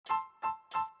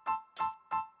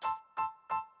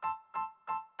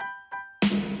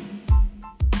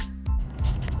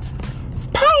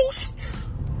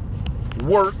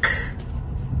work,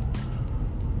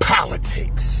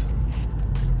 politics.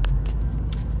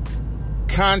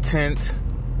 Content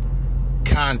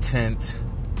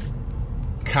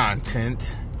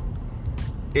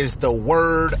is the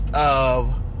word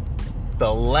of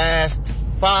the last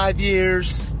 5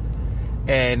 years,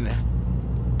 and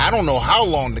I don't know how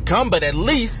long to come, but at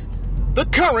least the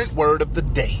current word of the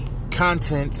day.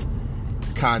 Content.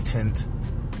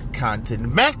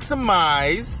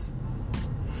 Maximize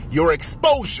your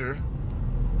exposure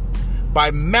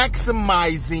by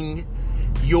maximizing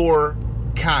your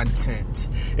content.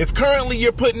 If currently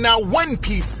you're putting out one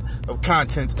piece of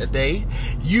content a day,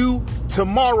 you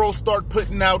tomorrow start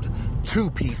putting out 2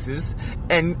 pieces,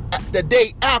 and the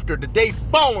day after, the day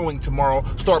following tomorrow,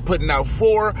 start putting out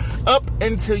 4, up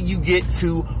until you get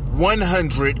to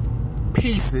 100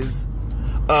 pieces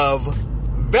of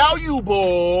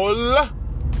valuable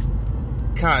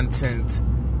content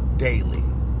daily.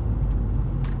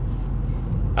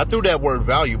 I threw that word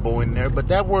valuable in there, but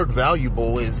that word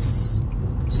valuable is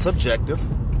subjective.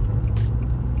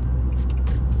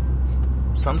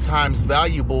 Sometimes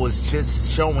valuable is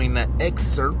just showing an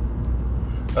excerpt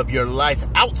of your life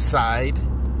outside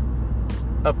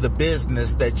of the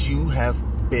business that you have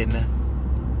been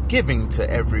giving to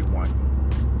everyone.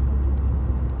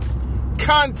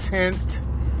 Content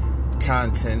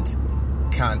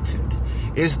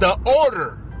is the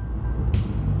order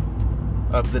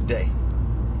of the day.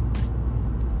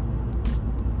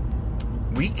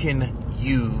 We can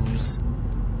use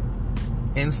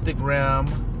Instagram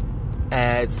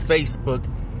ads, Facebook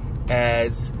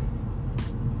ads,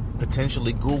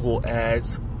 potentially Google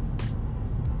ads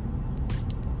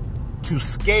to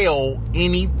scale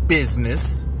any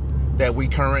business that we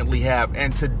currently have.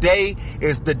 And today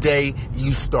is the day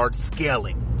you start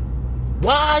scaling.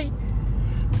 Why?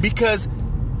 Because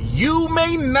you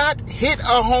may not hit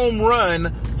a home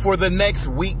run for the next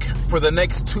week, for the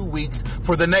next 2 weeks,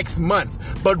 for the next month.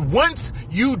 But once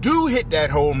you do hit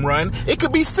that home run, it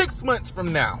could be 6 months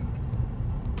from now.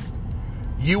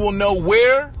 You will know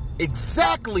where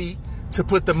exactly to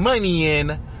put the money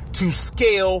in to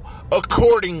scale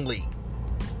accordingly.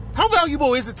 How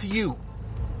valuable is it to you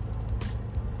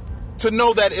to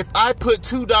know that if I put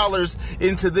 $2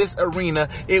 into this arena,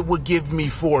 it would give me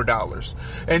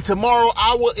 $4. And tomorrow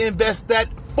I will invest that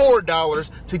 $4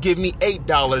 to give me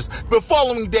 $8. The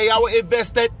following day I will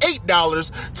invest that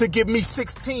 $8 to give me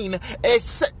 $16,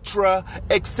 etc.,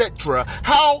 etc.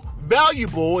 How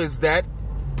valuable is that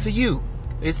to you?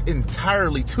 It's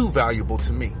entirely too valuable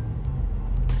to me.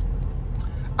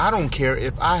 I don't care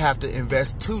if I have to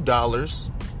invest $2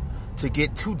 to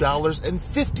get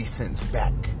 $2.50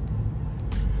 back.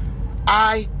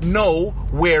 I know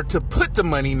where to put the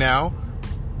money now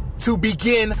to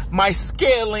begin my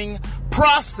scaling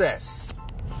process.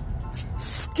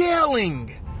 Scaling.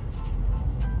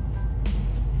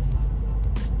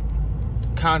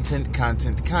 Content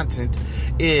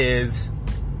is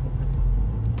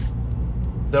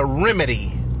the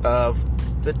remedy of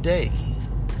the day.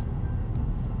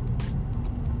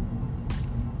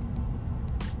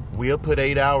 We'll put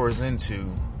 8 hours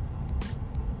into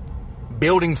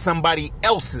building somebody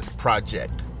else's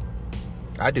project.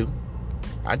 I do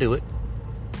it.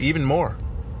 Even more.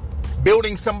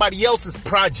 Building somebody else's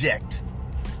project.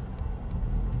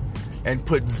 And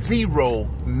put 0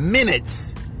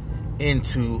 minutes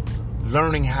into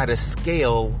learning how to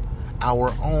scale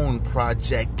our own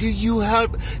project. Do you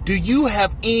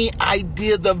have any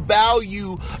idea the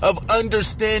value of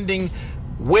understanding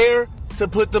where to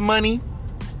put the money?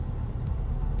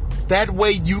 That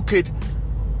way you could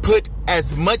put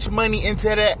as much money into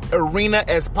that arena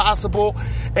as possible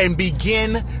and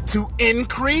begin to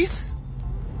increase.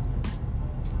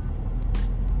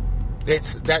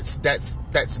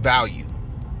 That's value.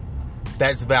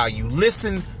 That's value.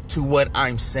 Listen to what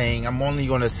I'm saying. I'm only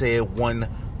going to say it one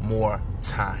more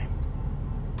time.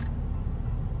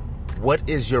 What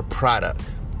is your product?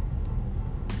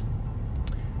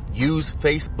 Use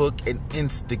Facebook and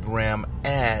Instagram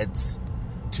ads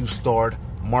to start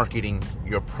marketing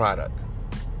your product.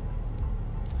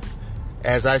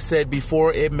 As I said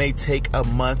before, it may take a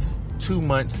month, 2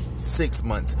 months, 6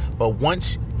 months. But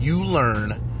once you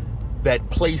learn that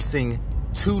placing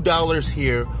 $2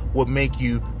 here will make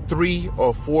you $3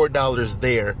 or $4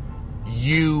 there,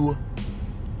 you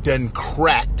done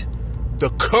cracked the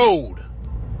code.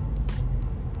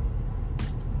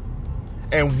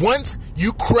 And once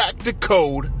you crack the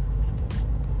code,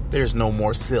 there's no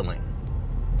more ceiling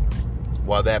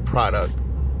while that product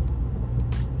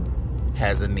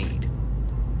has a need.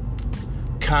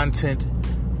 Content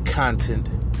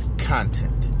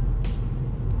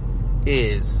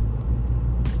is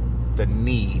the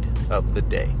need of the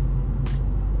day.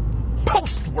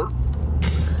 Post-work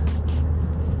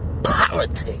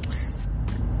politics.